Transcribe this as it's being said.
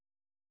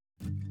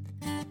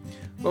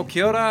Well,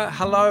 kia ora,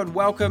 hello and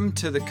welcome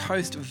to the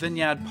Coast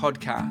Vineyard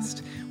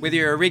podcast. Whether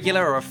you're a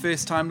regular or a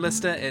first-time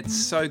listener, it's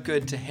so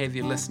good to have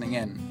you listening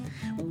in.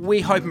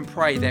 We hope and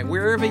pray that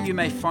wherever you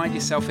may find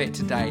yourself at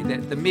today,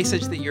 that the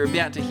message that you're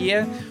about to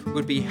hear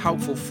would be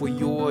helpful for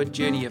your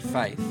journey of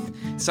faith.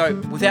 So,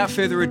 without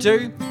further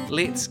ado,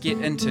 let's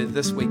get into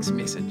this week's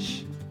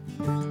message.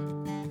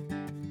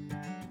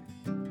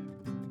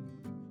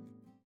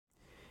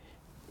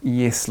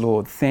 Yes,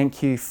 Lord,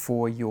 thank you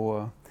for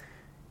your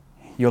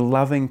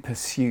loving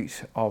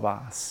pursuit of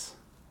us.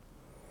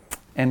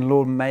 And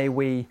Lord, may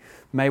we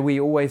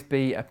always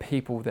be a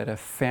people that are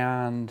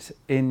found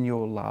in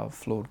your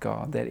love, Lord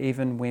God, that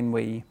even when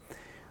we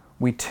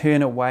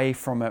turn away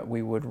from it,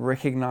 we would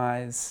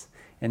recognize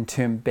and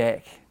turn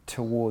back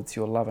towards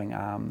your loving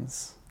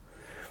arms.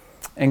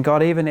 And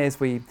God, even as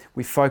we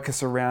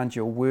focus around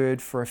your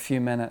word for a few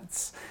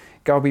minutes,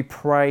 God, we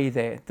pray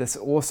that this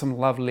awesome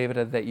love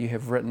letter that you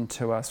have written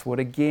to us would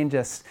again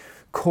just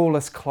call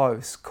us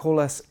close, call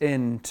us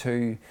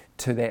into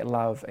that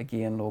love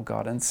again, Lord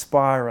God.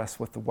 Inspire us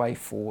with the way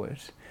forward.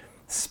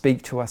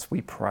 Speak to us,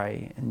 we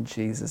pray, in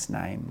Jesus'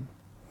 name.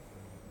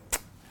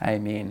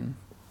 Amen.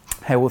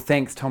 Hey, well,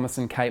 thanks Thomas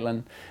and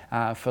Caitlin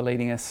for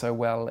leading us so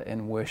well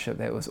in worship.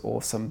 That was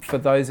awesome. For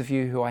those of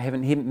you who I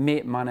haven't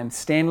met, my name's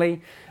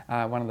Stanley,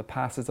 one of the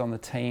pastors on the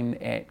team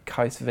at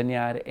Coast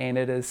Vineyard, and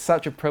it is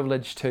such a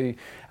privilege to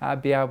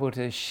be able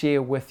to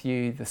share with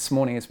you this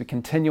morning as we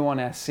continue on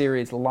our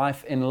series,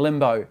 Life in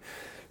Limbo.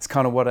 It's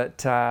kind of what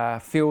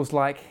it feels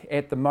like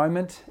at the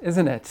moment,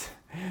 isn't it?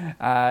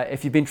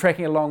 If you've been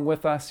tracking along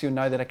with us, you'll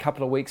know that a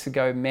couple of weeks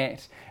ago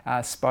Matt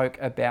spoke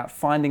about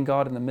finding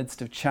God in the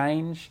midst of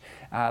change.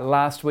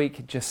 Last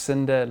week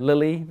Jacinda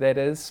Lilly,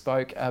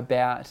 spoke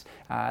about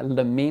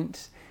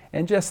lament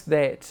and just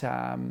that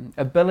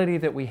ability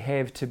that we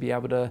have to be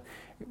able to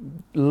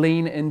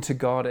lean into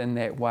God in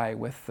that way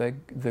with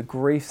the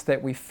griefs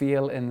that we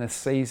feel in this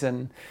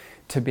season,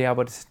 to be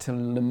able to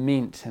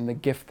lament, and the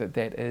gift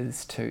that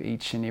is to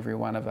each and every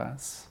one of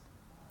us.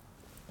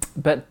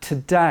 But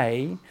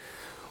today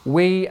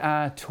we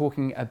are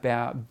talking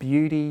about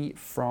beauty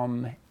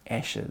from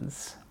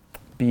ashes.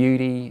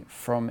 Beauty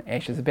from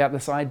ashes. About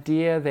this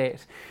idea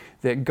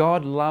that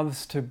God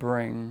loves to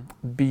bring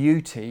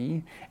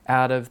beauty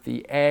out of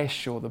the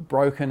ash or the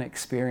broken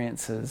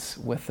experiences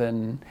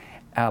within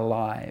our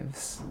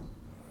lives.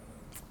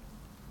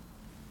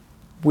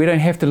 We don't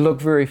have to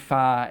look very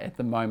far at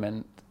the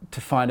moment to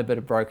find a bit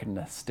of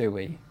brokenness, do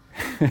we?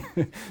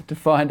 To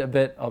find a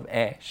bit of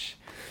ash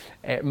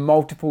at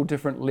multiple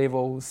different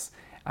levels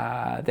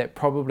that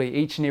probably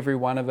each and every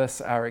one of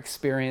us are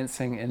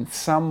experiencing in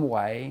some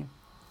way,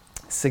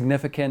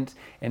 significant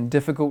and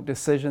difficult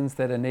decisions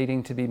that are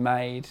needing to be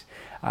made,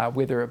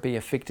 whether it be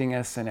affecting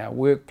us in our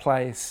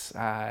workplace,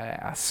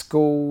 our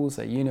schools,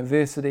 our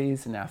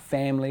universities, and our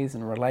families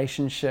and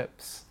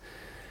relationships.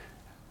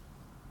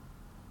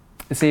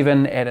 It's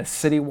even at a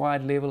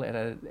citywide level,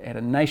 at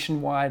a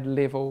nationwide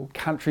level,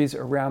 countries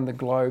around the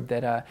globe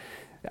that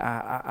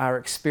are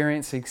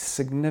experiencing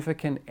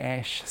significant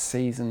ash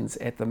seasons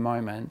at the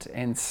moment.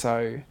 And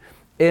so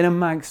in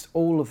amongst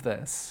all of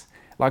this,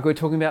 like we were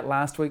talking about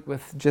last week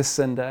with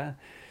Jacinda,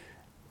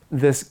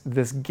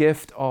 this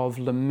gift of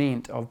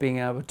lament, of being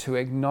able to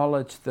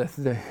acknowledge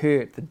the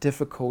hurt, the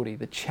difficulty,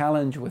 the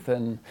challenge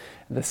within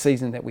the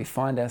season that we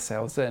find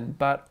ourselves in,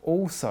 but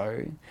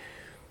also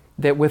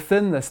that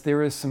within this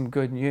there is some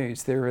good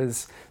news, there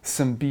is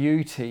some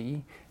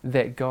beauty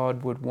that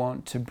God would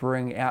want to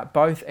bring out,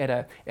 both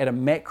at a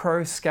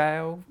macro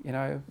scale,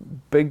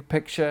 big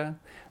picture,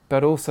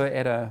 but also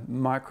at a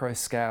micro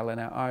scale in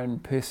our own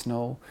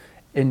personal,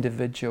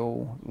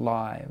 individual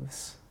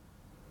lives.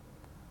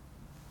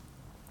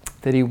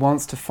 That He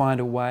wants to find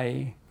a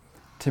way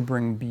to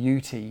bring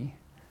beauty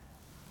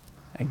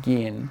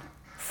again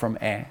from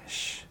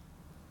ash.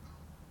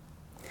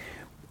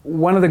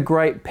 One of the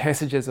great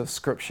passages of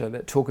Scripture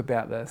that talk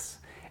about this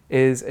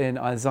is in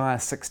Isaiah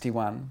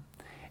 61.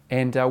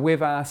 And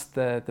we've asked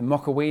the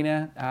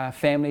Mokawina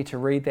family to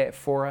read that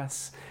for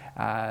us.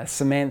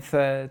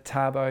 Samantha,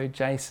 Tabo,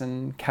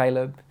 Jason,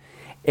 Caleb.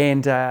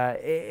 And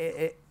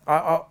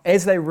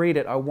as they read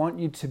it, I want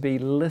you to be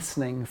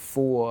listening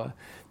for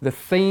the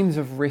themes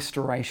of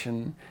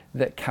restoration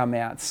that come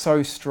out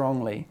so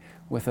strongly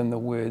within the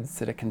words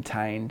that are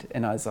contained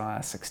in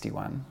Isaiah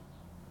 61.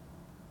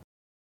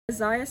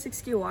 Isaiah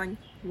 61,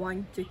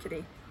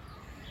 1-3.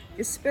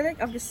 The Spirit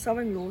of the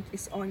Sovereign Lord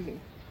is on me,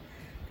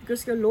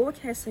 because the Lord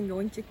has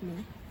anointed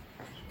me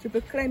to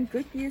proclaim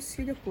good news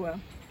to the poor.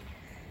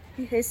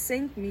 He has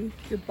sent me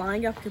to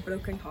bind up the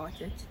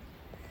brokenhearted,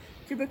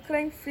 to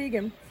proclaim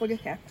freedom for the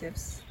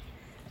captives,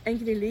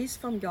 and release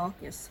from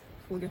darkness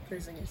for the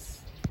prisoners.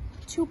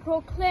 To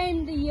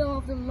proclaim the year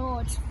of the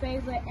Lord's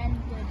favor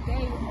and the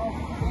day of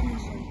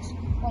vengeance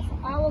of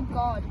our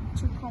God,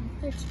 to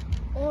comfort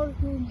all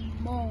who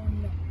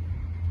mourn.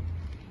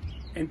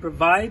 And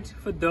provide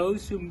for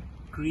those who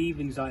grieve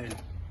in Zion,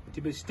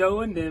 to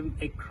bestow on them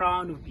a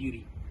crown of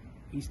beauty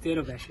instead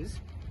of ashes,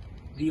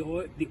 the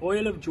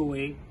oil of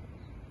joy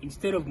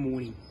instead of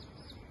mourning,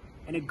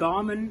 and a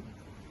garment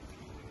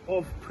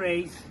of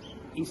praise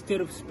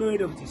instead of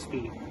spirit of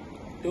despair.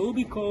 They will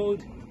be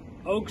called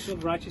oaks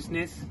of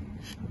righteousness,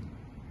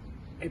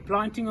 a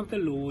planting of the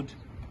Lord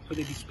for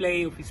the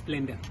display of his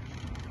splendor.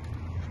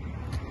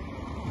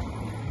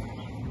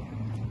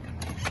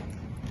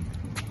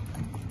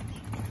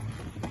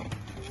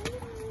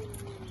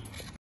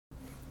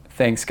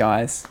 Thanks,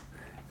 guys.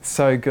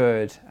 So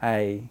good,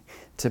 eh?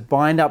 To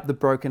bind up the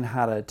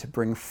brokenhearted, to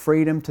bring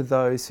freedom to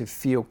those who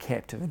feel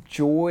captive,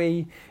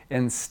 joy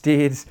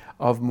instead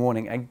of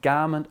mourning, a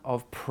garment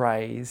of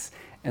praise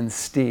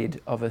instead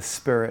of a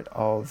spirit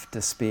of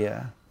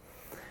despair.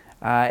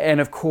 And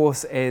of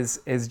course,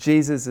 as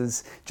Jesus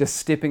is just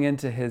stepping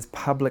into his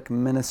public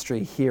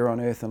ministry here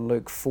on earth in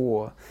Luke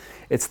 4,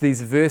 it's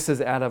these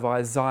verses out of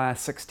Isaiah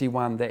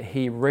 61 that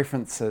he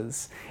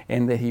references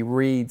and that he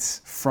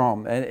reads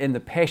from. In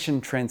the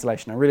Passion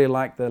Translation, I really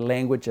like the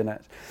language in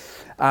it.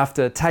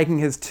 After taking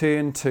his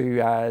turn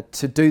to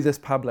do this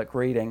public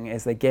reading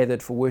as they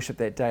gathered for worship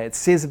that day, it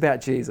says about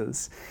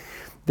Jesus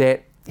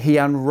that he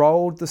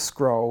unrolled the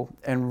scroll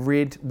and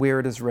read where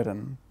it is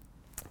written,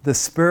 "The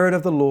Spirit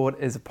of the Lord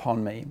is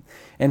upon me,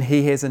 and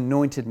he has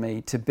anointed me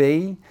to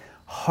be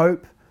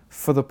hope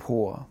for the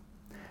poor,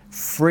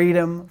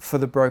 freedom for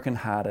the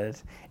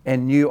brokenhearted,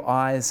 and new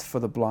eyes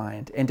for the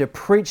blind, and to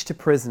preach to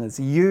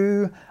prisoners,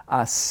 you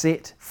are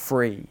set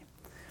free.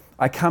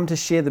 I come to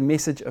share the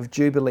message of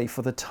Jubilee,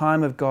 for the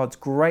time of God's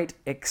great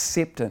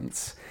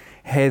acceptance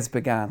has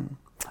begun."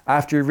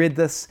 After he read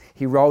this,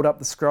 he rolled up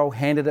the scroll,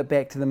 handed it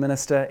back to the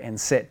minister, and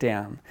sat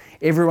down.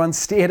 Everyone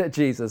stared at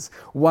Jesus,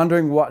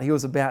 wondering what he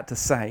was about to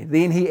say.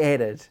 Then he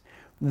added,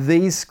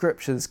 "These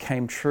scriptures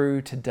came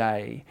true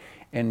today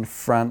in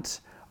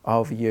front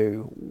of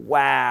you."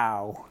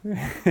 Wow!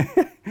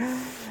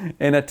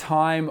 In a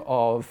time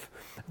of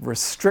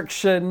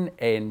restriction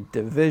and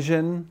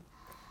division,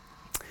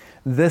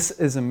 this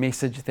is a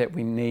message that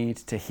we need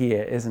to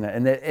hear, isn't it?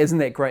 And isn't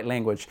that great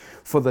language?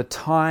 For the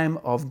time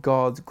of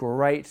God's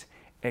great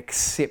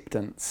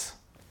acceptance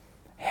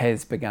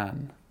has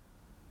begun.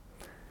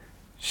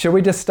 Shall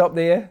we just stop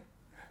there?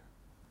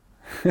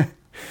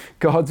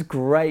 God's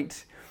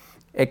great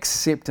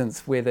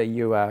acceptance, whether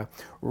you are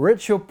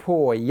rich or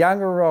poor,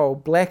 young or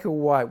old, black or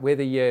white,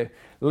 whether you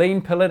lean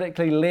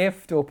politically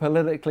left or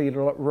politically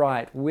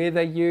right,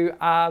 whether you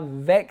are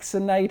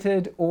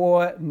vaccinated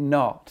or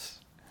not.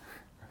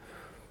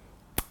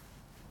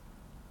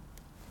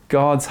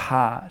 God's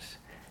heart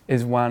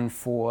is one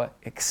for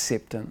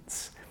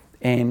acceptance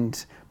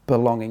and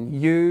belonging.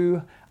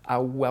 You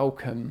are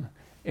welcome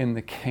in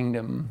the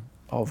kingdom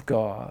of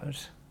God.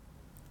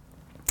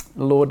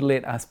 Lord,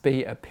 let us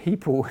be a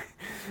people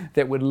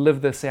that would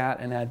live this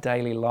out in our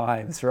daily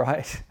lives,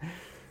 right?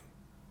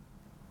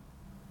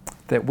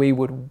 That we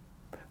would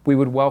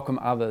welcome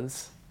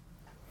others,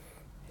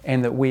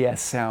 and that we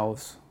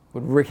ourselves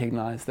would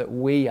recognize that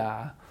we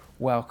are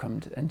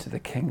welcomed into the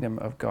kingdom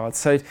of God.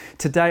 So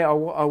today I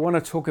want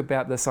to talk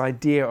about this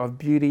idea of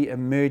beauty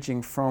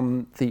emerging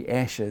from the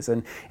ashes,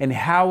 and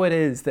how it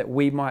is that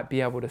we might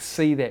be able to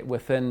see that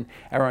within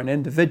our own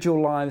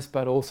individual lives,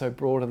 but also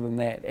broader than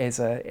that as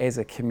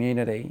a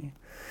community.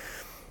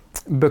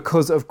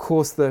 Because of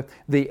course the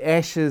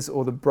ashes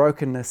or the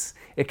brokenness,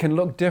 it can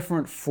look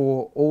different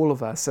for all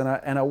of us, and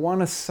I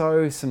want to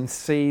sow some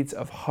seeds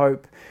of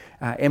hope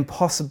and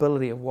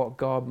possibility of what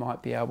God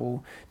might be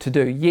able to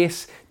do.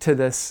 Yes, to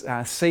this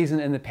season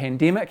in the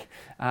pandemic,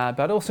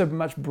 but also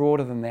much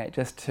broader than that,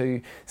 just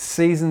to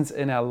seasons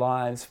in our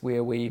lives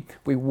where we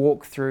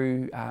walk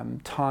through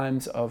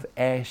times of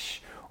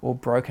ash or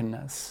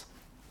brokenness.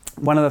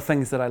 One of the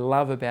things that I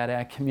love about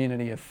our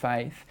community of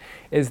faith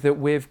is that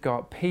we've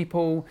got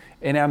people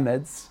in our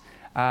midst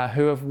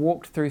who have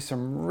walked through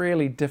some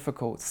really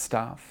difficult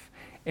stuff,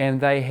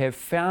 and they have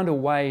found a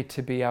way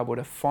to be able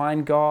to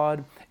find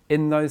God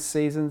in those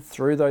seasons,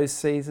 through those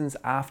seasons,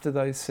 after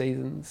those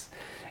seasons.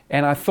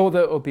 And I thought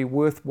that it would be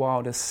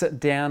worthwhile to sit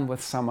down with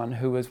someone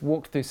who has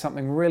walked through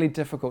something really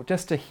difficult,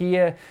 just to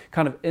hear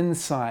kind of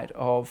insight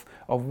of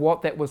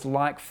what that was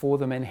like for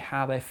them and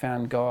how they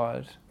found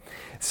God.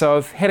 So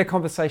I've had a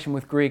conversation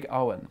with Greg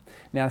Owen.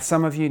 Now,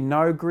 some of you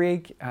know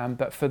Greg,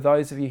 but for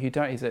those of you who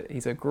don't,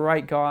 he's a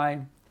great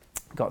guy.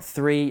 Got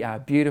three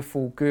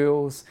beautiful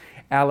girls,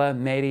 Ella,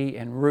 Maddie,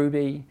 and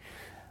Ruby.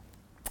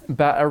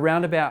 But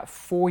around about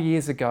 4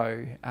 years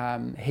ago,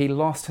 he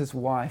lost his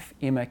wife,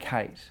 Emma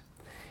Kate.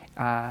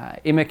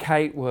 Emma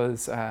Kate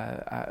was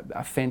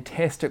a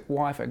fantastic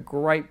wife, a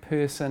great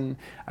person,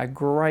 a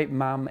great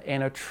mum,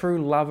 and a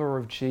true lover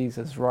of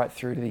Jesus right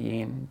through to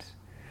the end.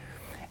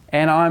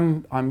 And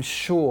I'm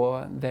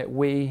sure that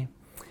we,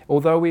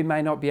 although we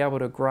may not be able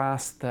to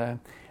grasp the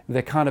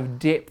kind of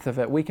depth of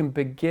it, we can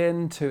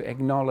begin to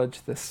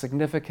acknowledge the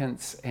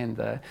significance and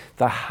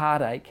the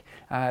heartache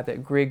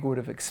that Greg would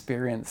have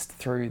experienced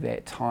through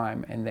that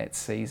time and that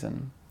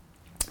season.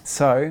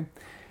 So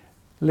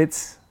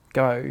let's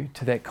go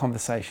to that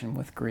conversation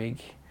with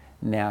Greg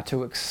now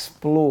to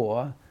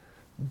explore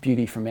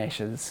beauty from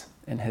ashes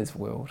in his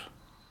world.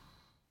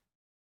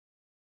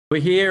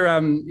 We're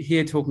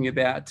here talking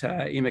about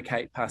Emma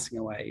Kate passing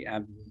away.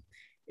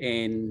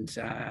 and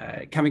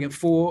coming at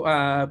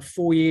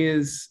 4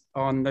 years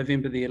on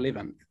November the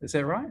 11th. Is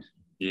that right?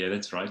 Yeah,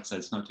 that's right. So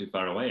it's not too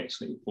far away,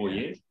 actually, 4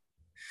 years.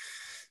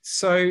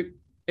 So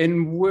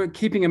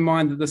keeping in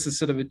mind that this is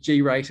sort of a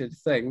G-rated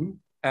thing,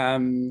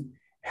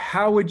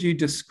 how would you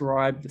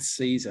describe the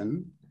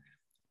season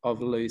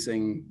of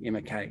losing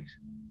Emma Kate?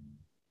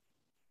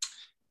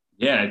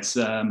 Yeah, it's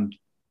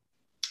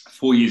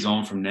 4 years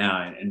on from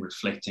now, and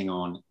reflecting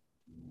on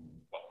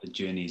what the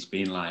journey's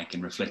been like,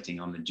 and reflecting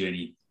on the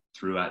journey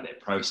throughout that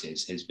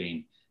process has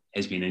been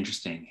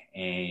interesting.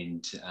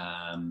 And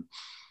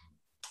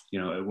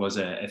it was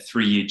a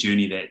 3-year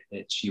journey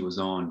that she was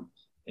on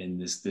in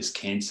this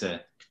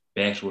cancer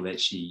battle that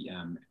she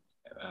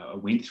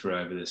went through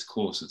over this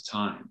course of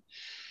time.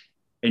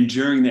 And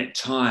during that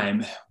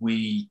time,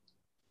 we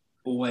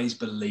always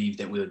believed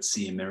that we would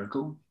see a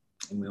miracle,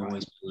 and we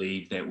always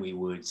believed that we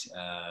would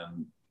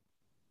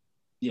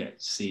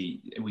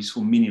we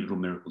saw many little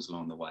miracles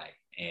along the way,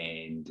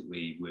 and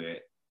we were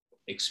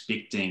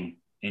expecting,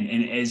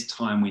 and as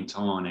time went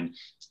on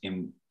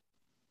and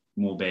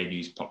more bad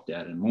news popped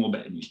out and more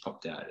bad news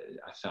popped out,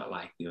 I felt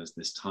like there was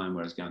this time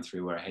where I was going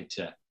through where I had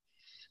to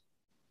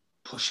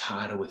push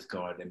harder with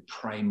God and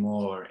pray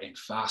more and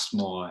fast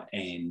more,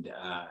 and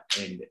I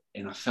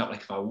felt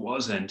like if I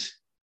wasn't,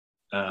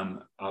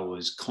 I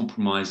was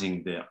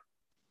compromising the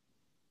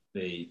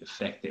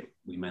fact that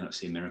we may not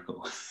see a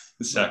miracle.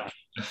 So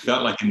I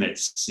felt like in that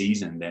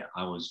season that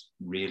I was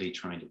really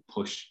trying to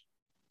push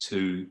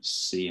to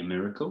see a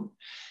miracle,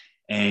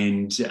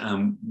 and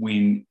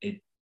when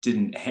it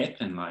didn't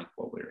happen like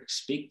what we were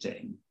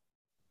expecting,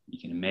 you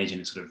can imagine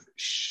it sort of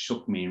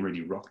shook me and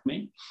really rocked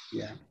me.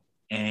 Yeah.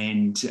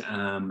 And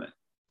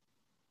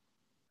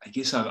I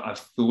guess I've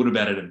thought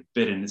about it a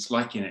bit, and it's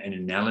like an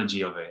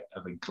analogy of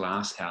a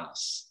glass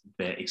house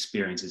that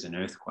experiences an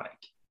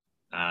earthquake.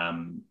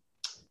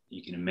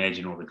 You can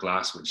imagine all the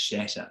glass would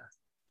shatter,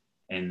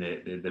 and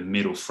the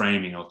metal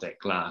framing of that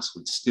glass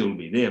would still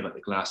be there, but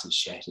the glass is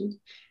shattered.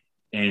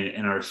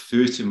 And I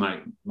refer to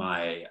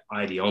my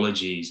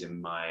ideologies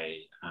and my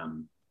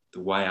the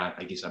way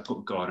I guess I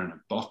put God in a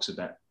box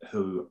about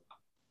who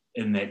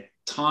in that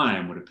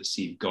time would have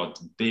perceived God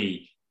to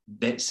be.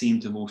 That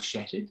seemed to have all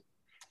shattered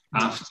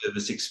after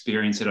this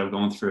experience that I've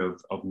gone through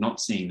of not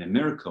seeing the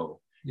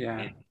miracle.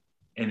 Yeah.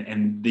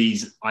 And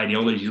these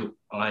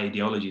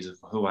ideologies of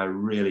who I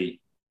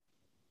really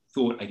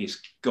thought, I guess,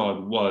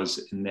 God was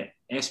in that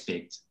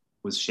aspect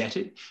was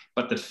shattered.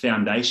 But the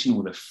foundation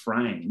or the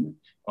frame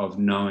of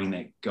knowing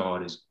that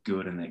God is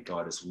good and that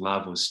God is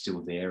love was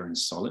still there and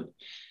solid.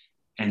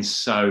 And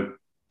so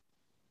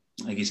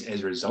I guess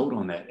as a result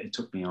on that, it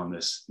took me on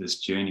this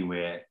journey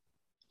where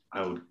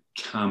I would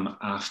come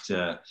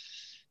after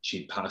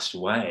she'd passed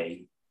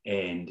away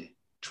and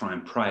try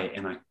and pray,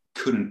 and I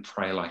couldn't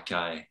pray like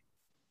I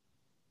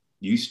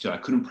used to. I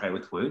couldn't pray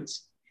with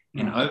words.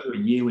 And over a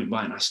year went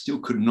by and I still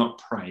could not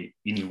pray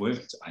any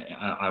words.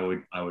 I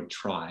would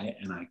try,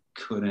 and I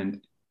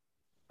couldn't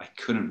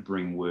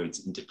bring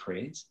words into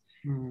prayers.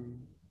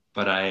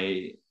 But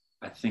I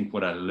think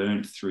what I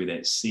learned through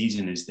that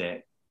season is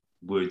that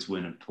words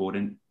weren't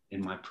important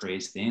in my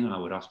prayers then. I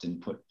would often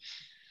put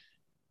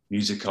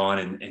music on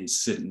and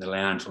sit in the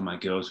lounge while my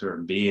girls were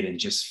in bed and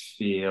just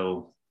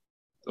feel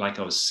like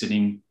I was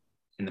sitting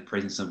in the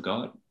presence of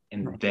God.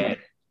 And that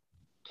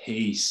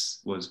peace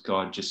was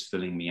God just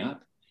filling me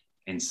up.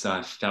 And so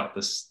I felt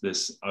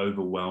this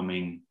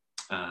overwhelming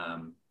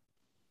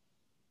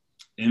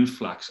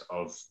influx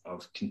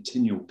of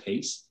continual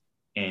peace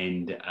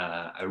and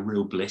a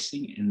real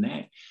blessing in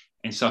that.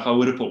 And so if I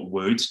were to put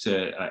words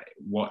to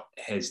what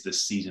has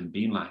this season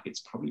been like,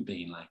 it's probably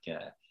been like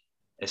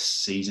a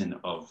season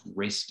of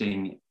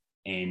resting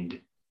and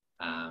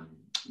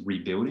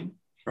rebuilding.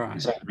 Right.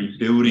 And so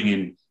rebuilding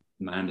in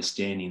my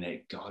understanding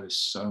that God is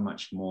so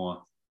much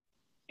more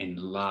in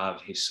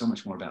love. He's so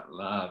much more about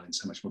love and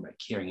so much more about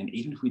caring. And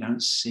even if we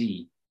don't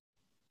see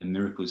the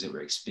miracles that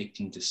we're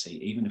expecting to see,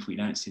 even if we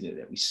don't see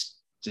that we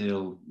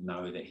still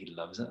know that he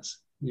loves us.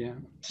 Yeah.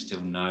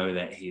 Still know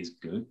that he is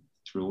good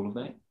through all of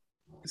that.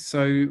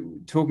 So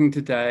talking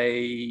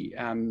today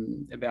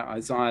about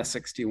Isaiah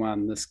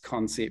 61, this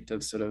concept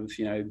of sort of,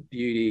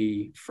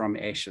 beauty from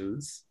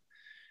ashes,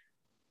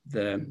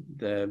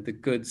 the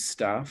good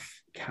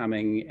stuff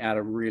coming out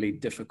of really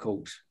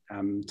difficult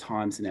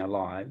times in our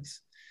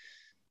lives.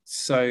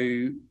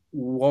 So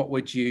what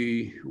would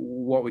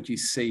you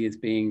see as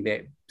being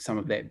that some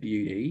of that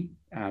beauty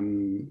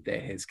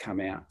that has come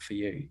out for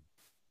you?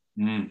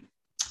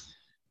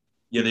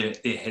 Yeah,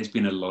 there has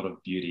been a lot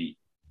of beauty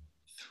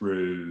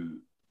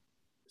through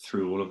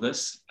all of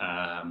this.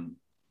 I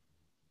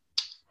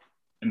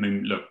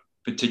mean, look,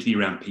 particularly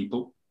around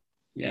people.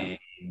 Yeah.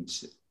 And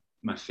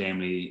my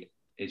family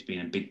has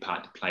been a big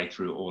part to play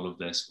through all of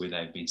this, where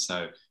they've been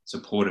so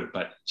supportive.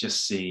 But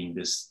just seeing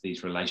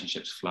these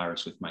relationships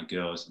flourish with my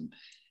girls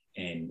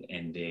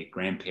and their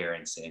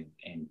grandparents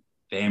and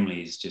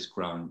families just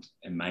grown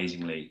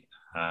amazingly.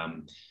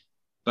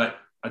 But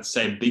I'd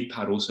say a big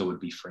part also would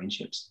be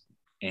friendships.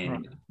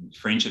 And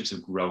friendships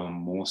have grown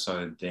more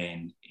so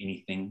than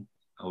anything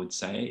I would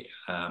say.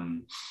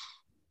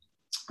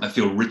 I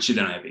feel richer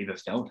than I've ever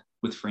felt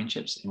with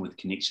friendships and with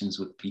connections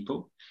with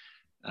people.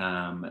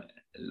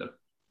 Look,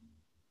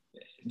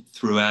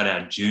 throughout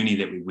our journey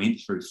that we went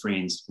through,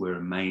 friends were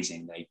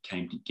amazing. They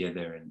came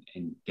together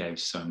and gave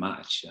so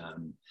much,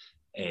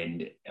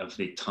 and of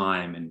their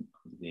time and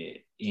their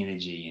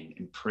energy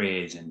and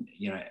prayers, and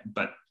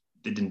but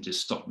they didn't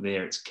just stop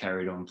there. It's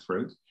carried on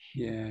through.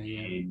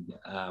 And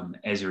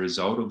as a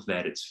result of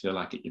that, it's feel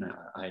like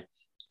I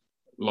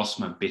lost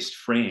my best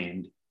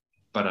friend,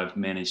 but I've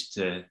managed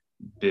to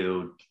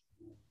build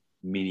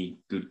many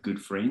good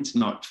friends,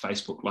 not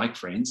Facebook like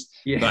friends,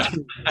 but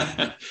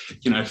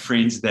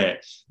friends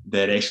that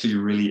actually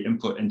really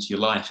input into your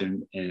life,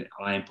 and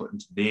I input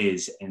into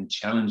theirs and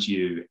challenge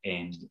you,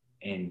 and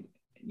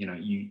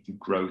you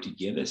grow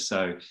together.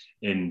 So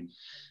in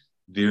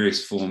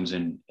various forms,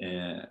 and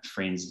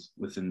friends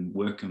within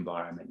work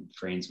environment,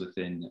 friends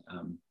within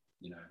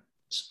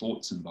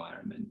sports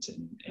environment,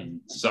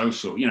 and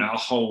social, a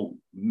whole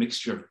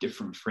mixture of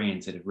different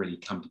friends that have really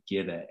come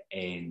together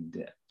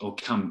and or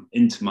come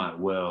into my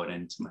world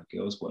and to my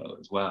girls' world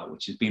as well,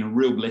 which has been a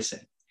real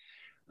blessing.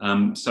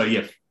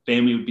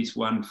 Family would be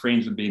one,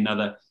 friends would be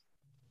another.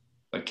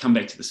 But come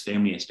back to this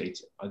family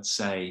aspect, I'd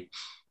say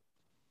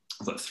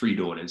I've got 3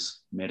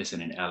 daughters,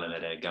 Madison and Ella,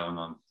 that are going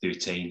on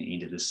 13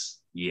 end of this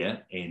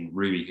year, and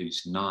Ruby,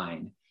 who's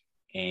 9,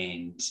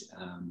 and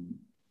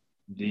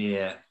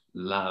their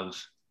love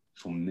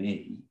for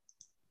me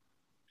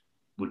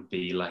would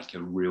be like a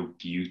real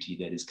beauty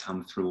that has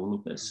come through all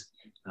of this.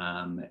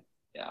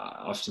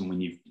 Often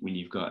when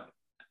you've got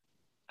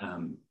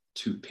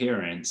 2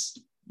 parents,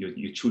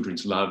 your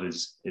children's love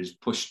is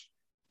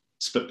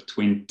split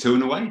between 2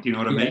 in a way. Do you know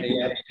what I mean?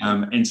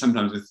 Yeah. And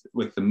sometimes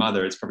with the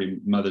mother, it's probably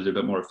mother's a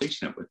bit more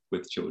affectionate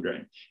with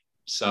children.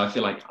 So I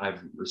feel like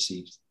I've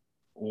received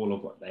all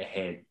of what they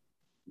had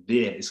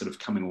there is sort of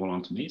coming all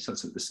onto me. So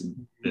it's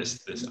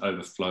this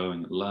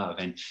overflowing love.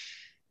 And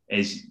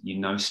as you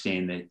know,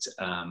 Stan, that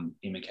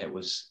Emma Kate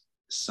was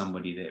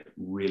somebody that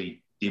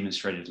really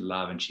demonstrated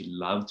love, and she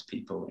loved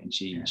people, and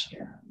she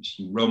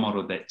role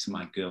modeled that to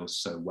my girls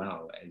so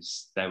well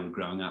as they were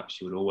growing up.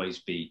 She would always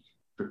be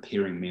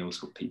preparing meals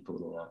for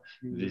people, or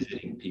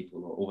visiting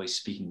people, or always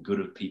speaking good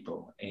of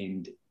people,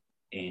 and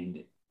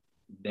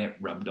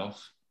that rubbed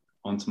off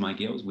onto my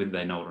girls, whether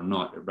they know it or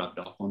not. It rubbed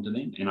off onto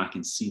them, and I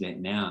can see that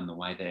now in the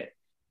way that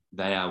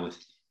they are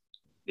with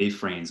their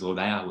friends, or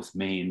they are with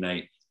me, and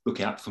they look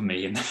out for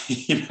me, and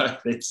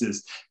there's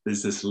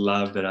this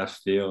love that I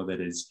feel that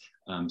is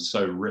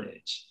so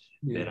rich,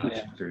 that I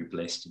feel very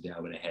blessed to be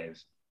able to have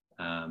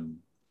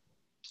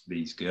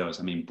these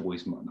girls. I mean,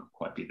 boys might not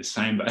quite be the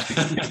same, but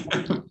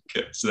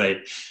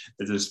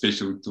there's a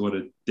special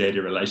daughter-daddy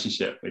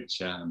relationship,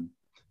 which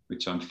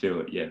I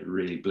feel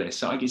really blessed.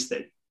 So I guess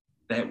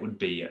that would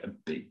be a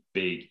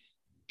big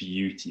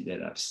beauty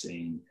that I've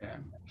seen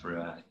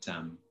throughout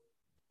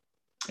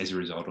as a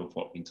result of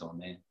what went on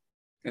there.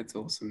 That's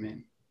awesome,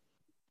 man.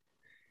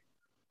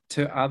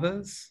 To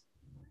others,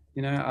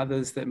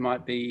 others that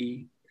might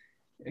be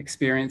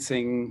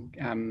experiencing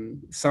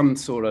some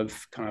sort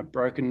of kind of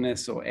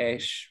brokenness or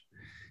ash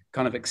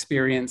kind of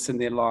experience in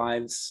their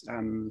lives,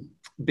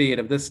 be it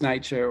of this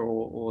nature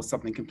or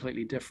something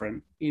completely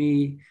different,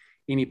 any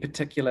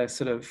particular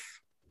sort of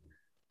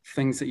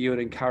things that you would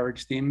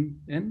encourage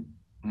them in?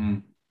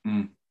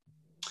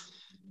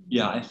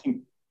 Yeah, I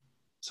think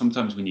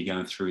sometimes when you're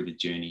going through the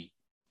journey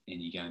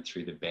and you're going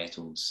through the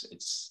battles,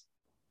 it's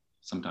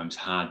sometimes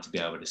hard to be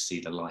able to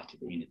see the light at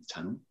the end of the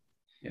tunnel.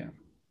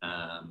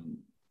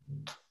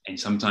 And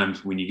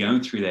sometimes when you're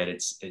going through that,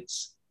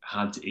 it's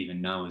hard to even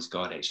know, is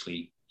God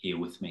actually here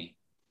with me?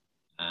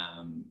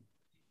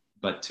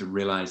 But to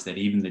realize that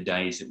even the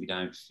days that we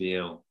don't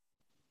feel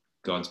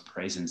God's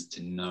presence,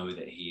 to know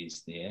that he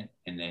is there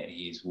and that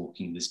he is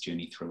walking this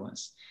journey through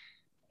us.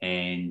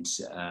 And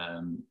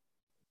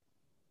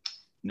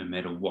no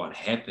matter what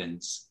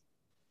happens,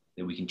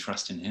 that we can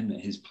trust in him,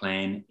 that his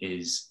plan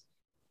is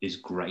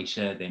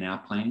greater than our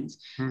plans.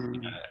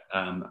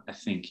 I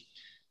think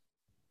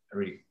a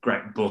really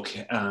great book,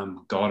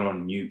 God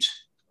on Mute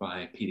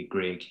by Peter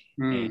Gregg,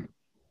 and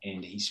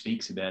he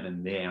speaks about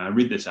him there. And I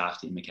read this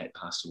after Emma Kate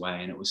passed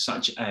away, and it was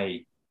such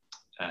a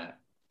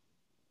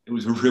it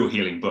was a real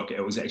healing book.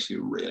 It was actually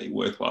a really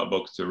worthwhile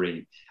book to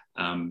read.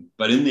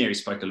 But in there, he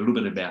spoke a little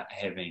bit about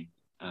having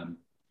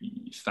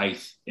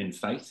faith in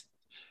faith.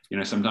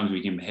 Sometimes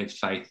we can have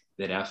faith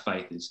that our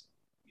faith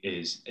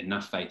is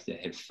enough faith to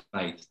have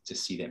faith to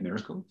see that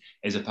miracle,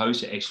 as opposed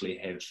to actually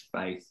have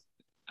faith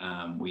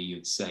where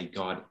you'd say,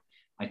 God,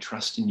 I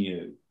trust in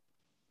you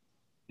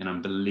and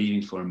I'm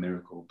believing for a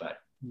miracle, but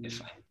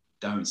if I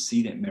don't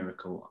see that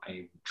miracle,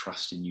 I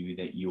trust in you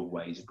that your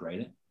ways are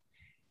greater.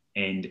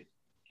 And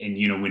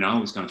when I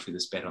was going through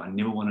this battle, I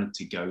never wanted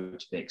to go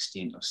to the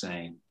extent of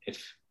saying,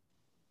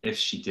 if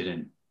she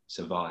didn't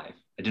survive,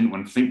 I didn't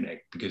want to think that,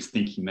 because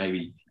thinking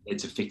maybe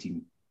it's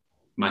affecting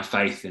my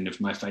faith, and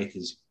if my faith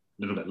is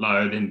a little bit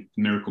low, then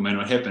the miracle may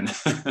not happen.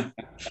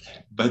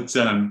 But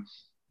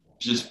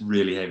just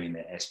really having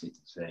that aspect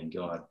of saying,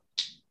 God,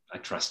 I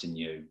trust in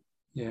you.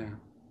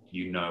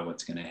 you know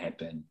what's going to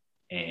happen.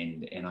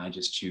 And I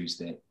just choose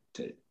that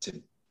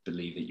to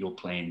believe that your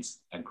plans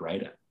are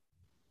greater.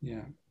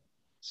 Yeah.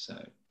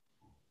 So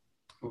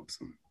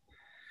awesome.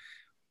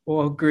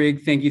 Well,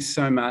 Greg, thank you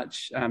so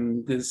much.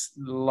 There's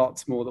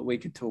lots more that we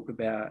could talk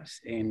about,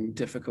 and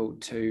difficult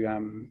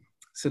to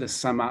sort of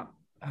sum up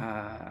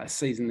a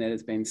season that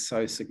has been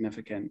so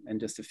significant in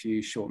just a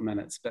few short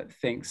minutes. But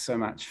thanks so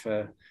much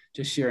for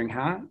just sharing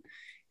heart.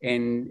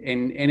 And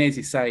as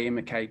you say,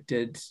 Emma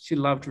Kate she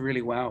loved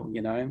really well,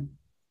 you know,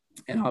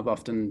 and I've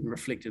often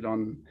reflected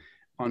on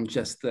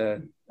just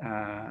the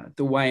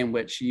way in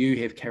which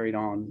you have carried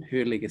on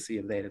her legacy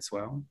of that as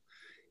well.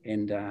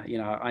 And, you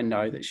know, I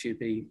know that she'd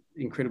be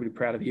incredibly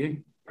proud of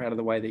you, proud of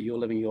the way that you're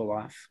living your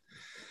life.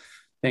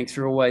 Thanks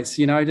for always,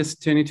 you know,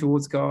 just turning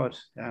towards God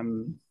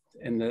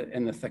in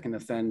the thick and the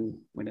thin,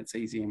 when it's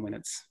easy and when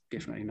it's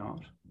definitely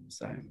not.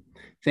 So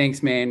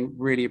thanks, man.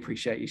 Really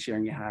appreciate you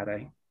sharing your heart,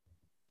 eh?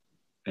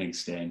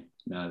 Thanks, Dan.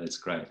 No, that's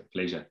great. A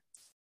pleasure.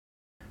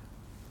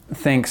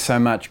 Thanks so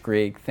much,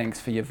 Greg. Thanks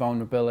for your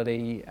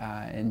vulnerability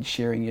and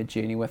sharing your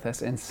journey with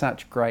us, and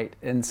such great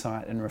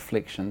insight and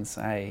reflections,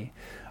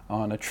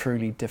 on a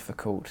truly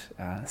difficult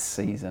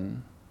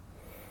season.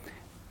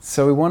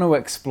 So we want to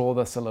explore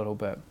this a little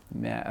bit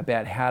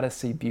about how to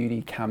see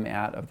beauty come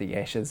out of the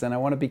ashes. And I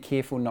want to be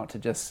careful not to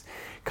just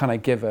kind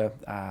of give a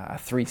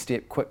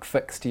 3-step quick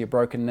fix to your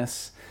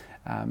brokenness,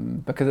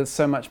 because it's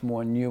so much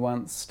more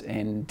nuanced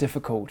and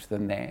difficult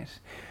than that.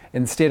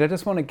 Instead, I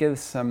just want to give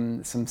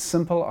some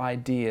simple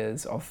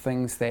ideas of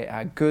things that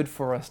are good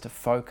for us to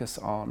focus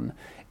on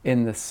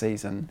in this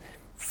season.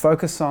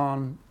 Focus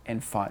on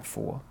and fight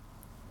for.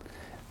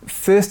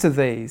 First of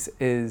these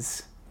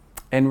is,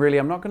 and really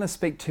I'm not going to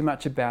speak too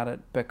much about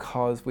it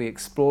because we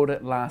explored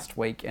it last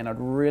week, and I'd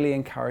really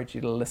encourage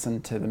you to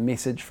listen to the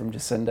message from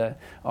Jacinda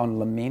on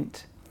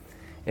lament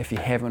if you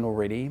haven't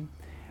already.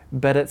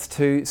 But it's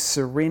to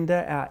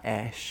surrender our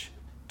ash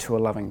to a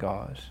loving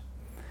God.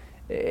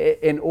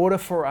 In order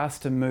for us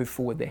to move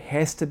forward, there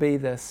has to be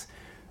this,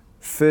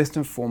 first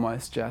and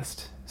foremost,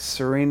 just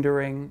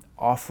surrendering,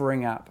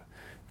 offering up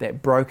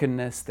that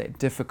brokenness, that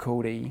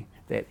difficulty,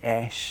 that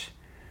ash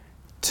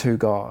to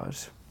God.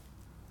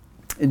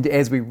 And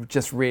as we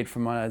just read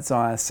from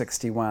Isaiah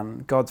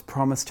 61, God's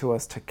promise to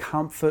us to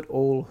comfort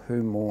all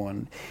who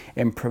mourn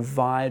and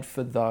provide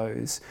for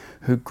those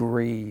who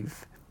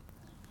grieve.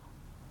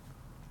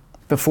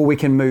 Before we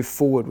can move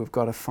forward, we've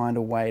got to find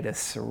a way to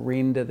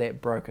surrender that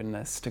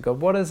brokenness to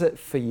God. What is it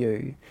for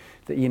you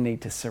that you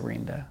need to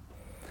surrender?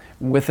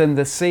 Within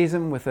the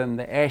season, within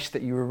the ash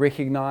that you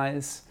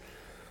recognize,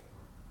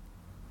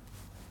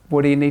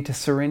 what do you need to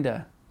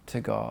surrender to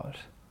God?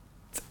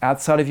 It's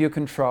outside of your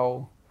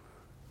control.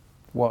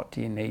 What do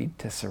you need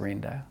to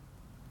surrender?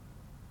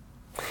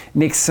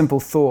 Next simple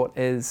thought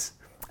is,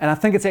 and I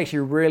think it's actually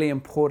really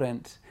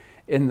important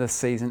in this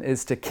season,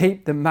 is to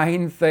keep the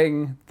main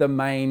thing the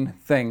main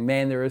thing.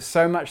 Man, there is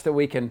so much that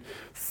we can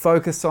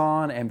focus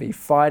on and be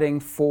fighting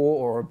for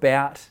or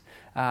about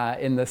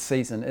in this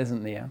season,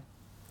 isn't there?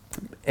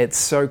 It's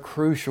so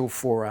crucial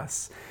for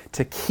us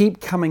to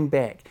keep coming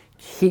back,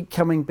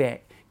 keeping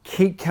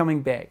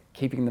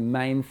the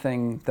main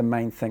thing the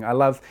main thing. I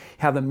love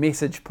how the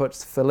Message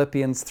puts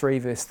Philippians 3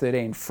 verse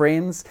 13.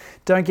 Friends,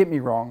 don't get me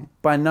wrong.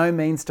 By no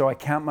means do I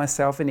count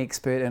myself an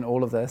expert in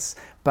all of this,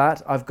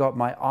 but I've got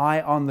my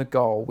eye on the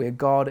goal where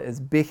God is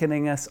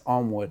beckoning us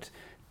onward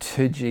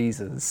to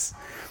Jesus.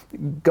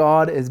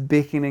 God is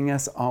beckoning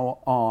us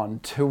on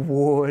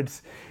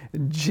towards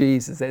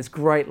Jesus. That's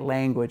great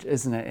language,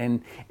 isn't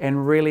it?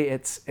 And really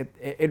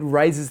it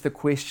raises the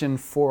question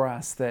for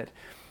us that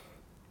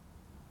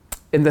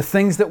in the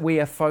things that we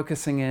are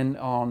focusing in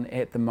on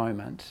at the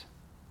moment,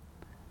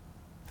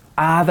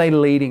 are they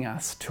leading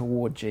us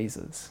toward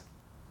Jesus?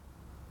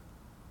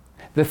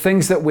 The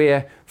things that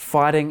we're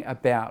fighting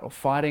about or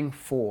fighting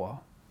for,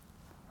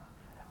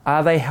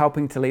 are they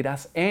helping to lead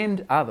us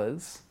and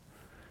others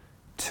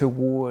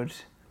toward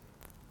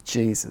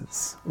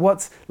Jesus?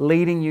 What's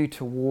leading you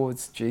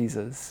towards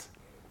Jesus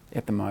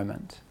at the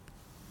moment?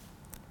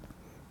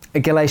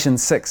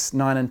 Galatians 6,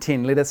 9 and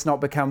 10, let us not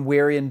become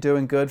weary in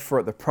doing good, for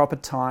at the proper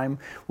time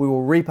we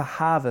will reap a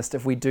harvest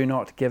if we do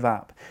not give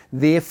up.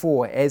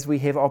 Therefore, as we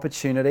have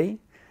opportunity,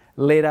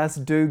 let us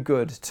do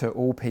good to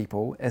all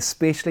people,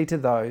 especially to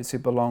those who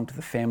belong to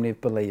the family of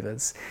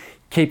believers,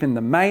 keeping the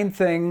main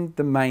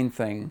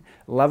thing,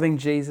 loving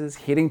Jesus,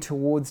 heading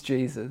towards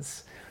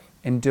Jesus,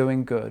 and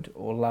doing good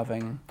or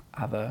loving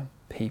other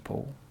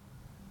people.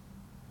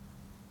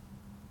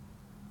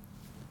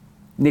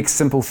 Next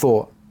simple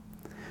thought.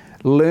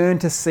 Learn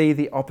to see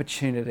the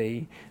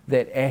opportunity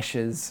that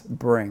ashes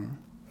bring.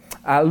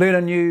 Learn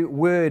a new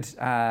word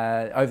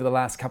over the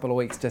last couple of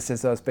weeks, just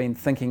as I've been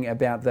thinking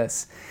about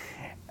this,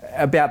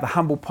 about the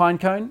humble pine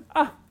cone.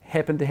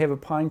 Happen to have a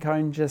pine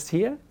cone just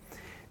here.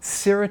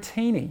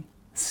 Serotina.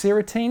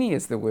 Serotina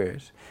is the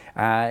word.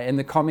 In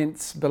the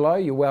comments below,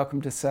 you're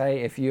welcome to say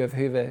if you have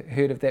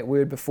heard of that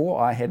word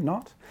before. I had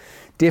not.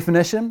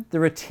 Definition: the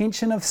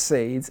retention of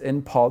seeds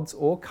in pods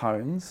or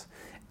cones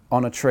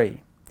on a tree.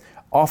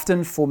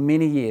 often for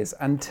many years,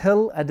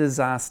 until a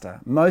disaster,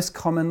 most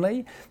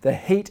commonly the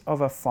heat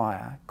of a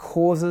fire,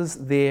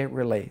 causes their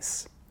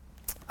release.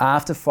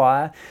 After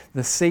fire,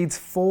 the seeds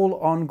fall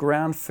on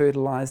ground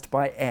fertilized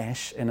by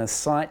ash in a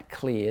site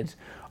cleared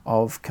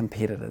of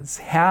competitors.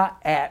 How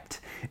apt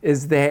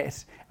is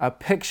that a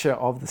picture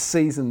of the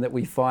season that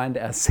we find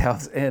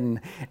ourselves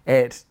in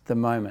at the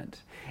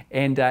moment?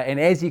 And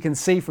as you can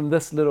see from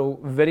this little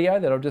video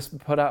that I'll just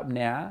put up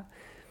now,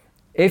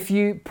 if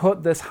you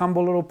put this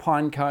humble little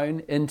pine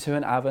cone into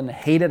an oven,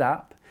 heat it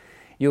up,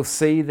 you'll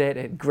see that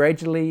it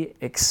gradually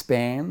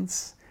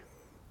expands.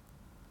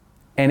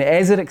 And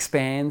as it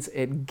expands,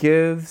 it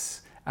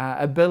gives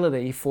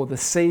ability for the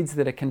seeds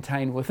that are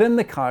contained within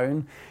the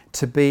cone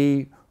to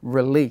be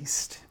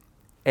released.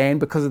 And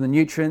because of the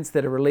nutrients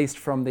that are released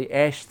from the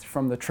ash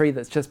from the tree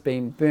that's just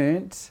been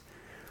burnt,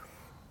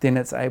 then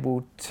it's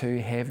able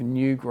to have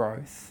new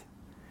growth,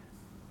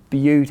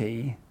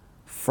 beauty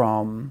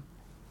from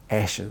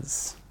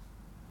ashes.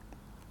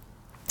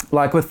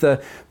 Like with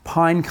the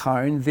pine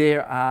cone,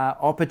 there are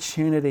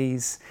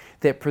opportunities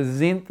that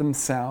present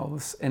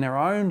themselves in our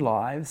own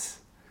lives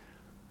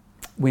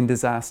when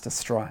disaster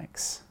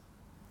strikes.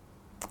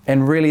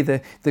 And really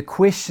the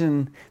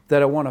question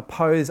that I want to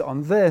pose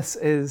on this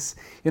is,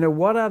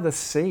 what are the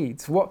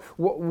seeds?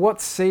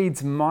 What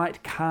seeds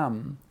might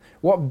come?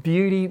 What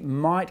beauty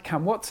might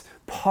come? What's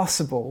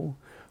possible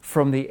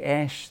from the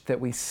ash that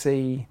we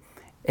see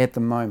at the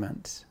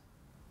moment?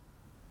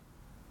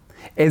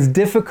 As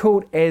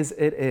difficult as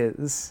it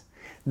is,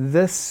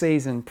 this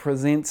season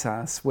presents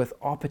us with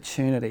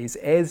opportunities,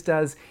 as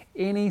does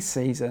any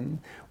season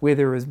where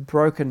there is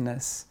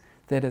brokenness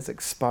that is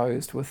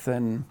exposed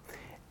within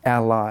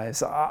our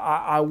lives.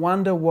 I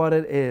wonder what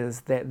it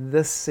is that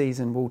this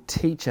season will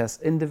teach us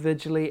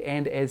individually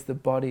and as the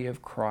body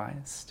of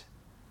Christ.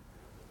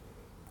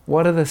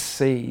 What are the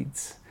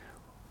seeds?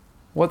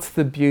 What's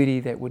the beauty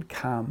that would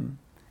come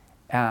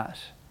out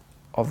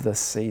of this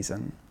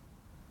season?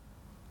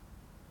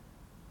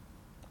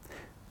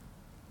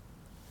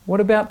 What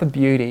about the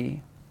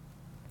beauty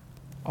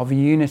of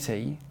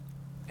unity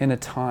in a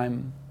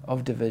time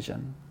of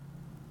division?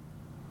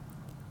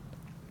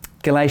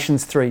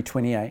 Galatians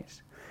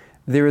 3:28.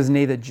 There is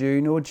neither Jew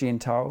nor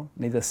Gentile,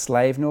 neither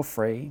slave nor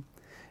free,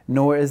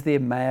 nor is there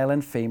male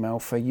and female,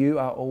 for you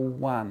are all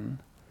one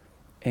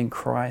in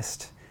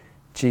Christ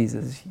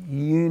Jesus.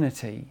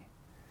 Unity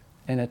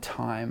in a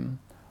time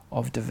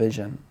of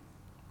division.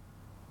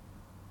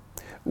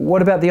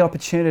 What about the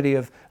opportunity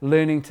of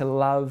learning to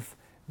love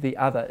the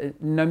other?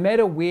 No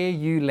matter where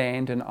you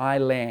land and I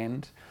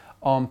land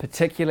on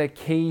particular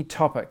key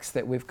topics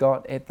that we've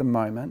got at the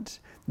moment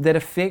that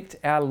affect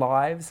our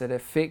lives, that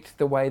affect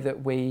the way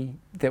that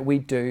we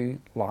do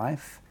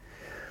life,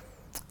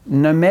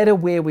 no matter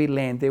where we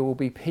land, there will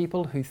be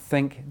people who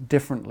think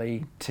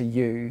differently to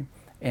you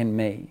and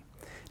me.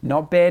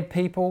 Not bad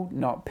people,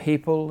 not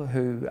people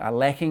who are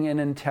lacking in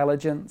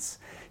intelligence,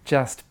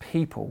 just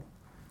people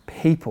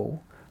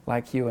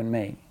like you and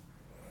me.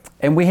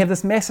 And we have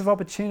this massive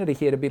opportunity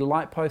here to be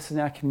light posts in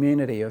our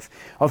community of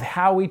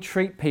how we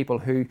treat people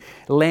who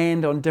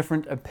land on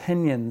different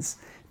opinions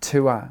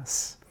to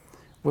us,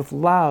 with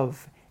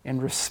love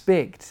and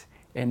respect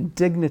and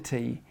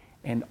dignity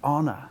and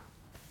honor.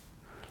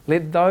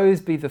 Let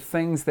those be the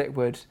things that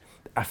would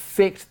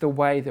affect the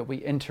way that we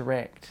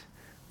interact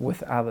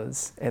with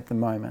others at the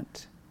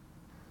moment.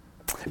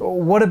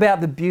 What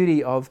about the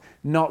beauty of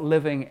not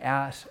living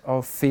out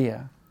of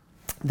fear?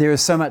 There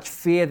is so much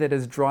fear that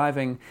is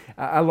driving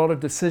a lot of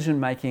decision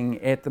making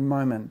at the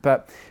moment.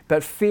 But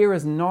fear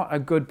is not a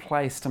good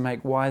place to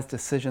make wise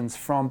decisions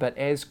from. But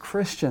as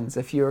Christians,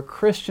 if you're a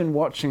Christian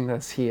watching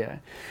this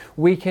here,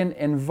 we can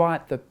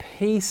invite the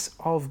peace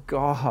of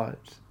God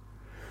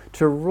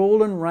to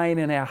rule and reign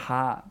in our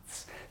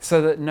hearts, so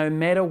that no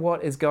matter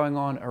what is going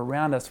on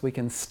around us, we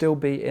can still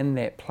be in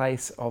that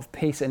place of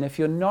peace. And if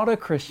you're not a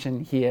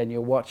Christian here and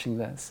you're watching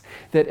this,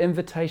 that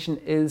invitation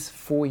is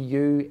for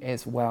you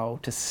as well,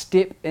 to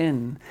step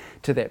in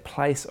to that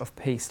place of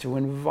peace, to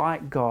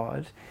invite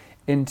God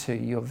into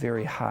your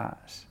very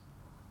heart.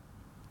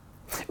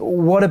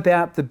 What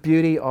about the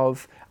beauty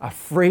of a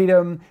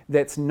freedom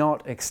that's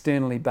not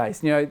externally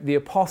based? The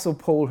Apostle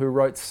Paul, who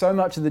wrote so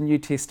much of the New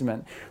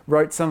Testament,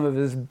 wrote some of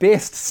his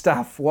best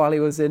stuff while he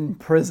was in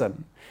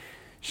prison,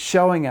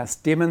 showing us,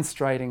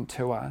 demonstrating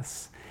to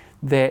us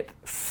that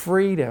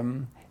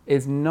freedom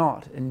is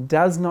not and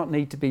does not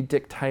need to be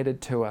dictated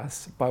to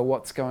us by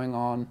what's going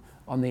on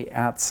the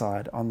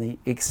outside, on the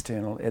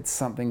external. It's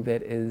something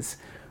that is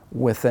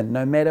within.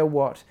 No matter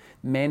what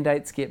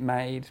mandates get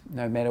made,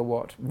 no matter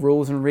what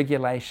rules and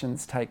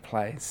regulations take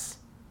place,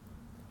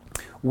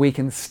 we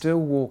can still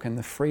walk in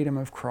the freedom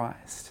of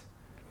Christ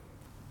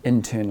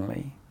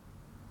internally.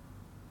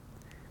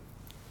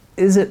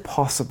 Is it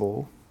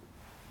possible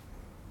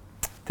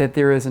that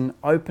there is an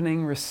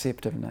opening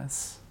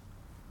receptiveness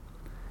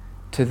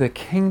to the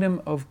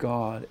kingdom of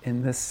God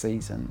in this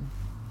season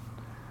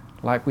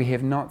like we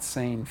have not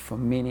seen for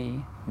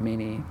many,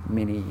 many,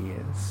 many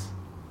years?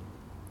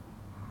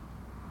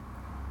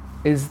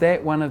 Is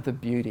that one of the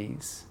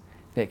beauties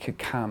that could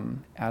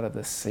come out of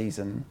this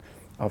season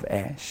of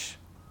ash.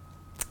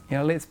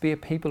 Let's be a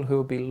people who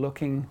will be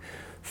looking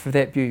for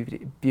that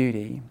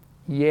beauty.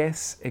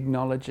 Yes,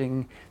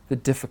 acknowledging the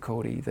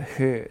difficulty, the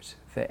hurt,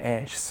 the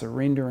ash,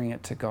 surrendering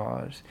it to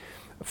God,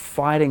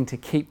 fighting to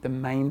keep the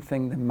main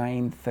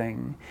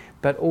thing,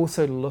 but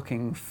also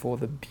looking for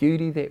the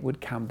beauty that would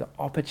come, the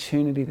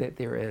opportunity that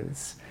there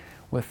is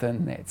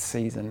within that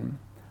season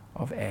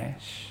of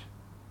ash,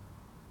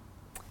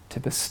 to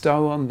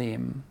bestow on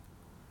them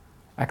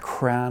a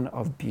crown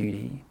of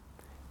beauty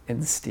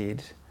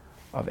instead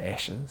of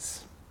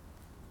ashes.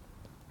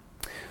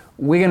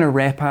 We're going to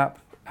wrap up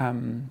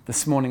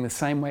this morning the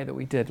same way that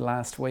we did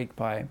last week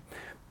by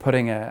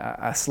putting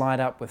a slide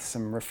up with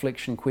some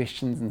reflection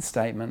questions and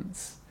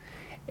statements.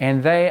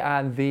 And they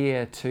are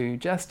there to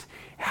just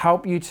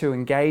help you to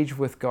engage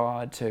with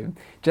God, to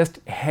just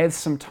have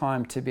some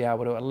time to be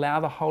able to allow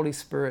the Holy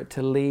Spirit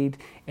to lead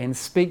and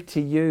speak to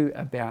you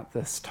about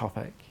this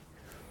topic,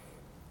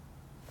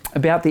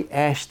 about the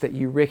ash that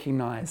you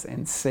recognize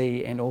and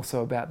see, and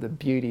also about the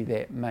beauty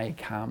that may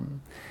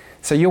come.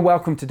 So you're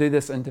welcome to do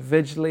this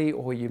individually,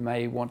 or you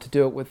may want to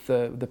do it with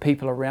the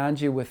people around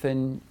you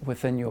within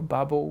your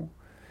bubble.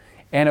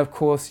 And of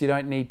course, you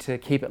don't need to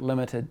keep it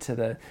limited to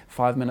the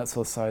 5 minutes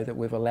or so that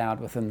we've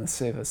allowed within the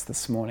service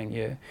this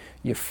morning.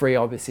 You're free,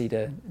 obviously,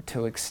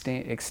 to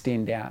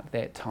extend out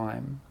that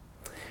time.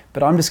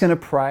 But I'm just going to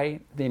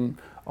pray, then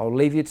I'll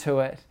leave you to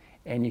it,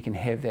 and you can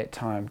have that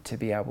time to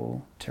be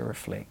able to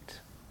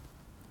reflect.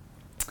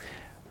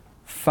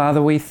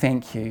 Father, we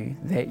thank you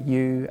that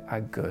you are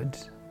good.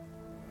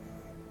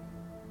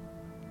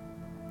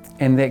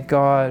 And that,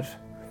 God,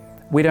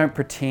 we don't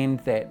pretend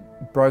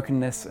that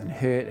brokenness and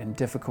hurt and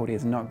difficulty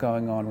is not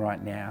going on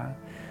right now,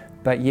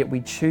 but yet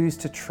we choose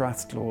to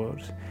trust,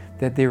 Lord,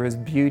 that there is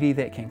beauty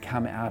that can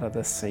come out of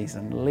this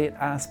season. Let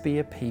us be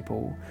a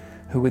people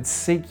who would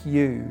seek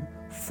you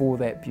for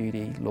that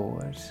beauty,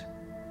 Lord,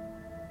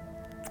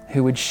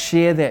 who would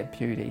share that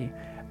beauty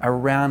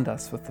around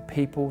us with the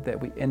people that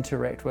we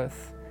interact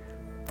with,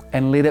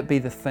 and let it be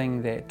the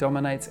thing that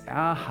dominates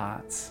our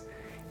hearts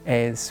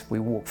as we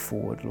walk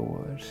forward,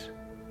 Lord.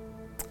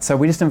 So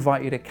we just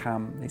invite you to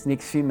come these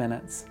next few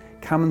minutes.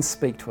 Come and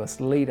speak to us.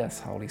 Lead us,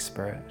 Holy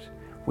Spirit.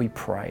 We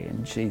pray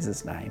in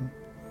Jesus' name.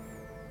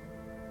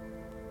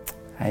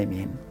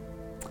 Amen.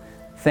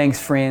 Thanks,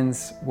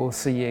 friends. We'll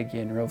see you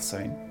again real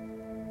soon.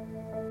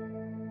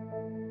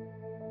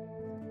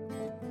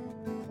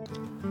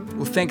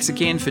 Well, thanks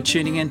again for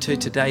tuning in to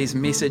today's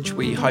message.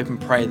 We hope and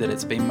pray that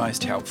it's been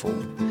most helpful.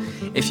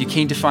 If you're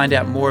keen to find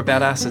out more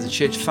about us as a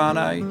church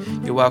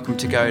whānau, you're welcome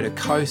to go to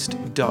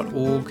coast.org.nz,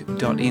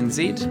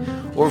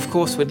 or of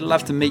course we'd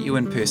love to meet you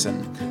in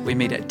person. We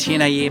meet at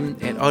 10 a.m.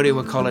 at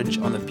Orewa College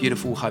on the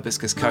beautiful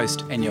Hibiscus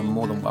Coast, and you're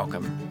more than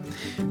welcome.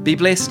 Be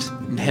blessed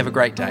and have a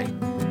great day.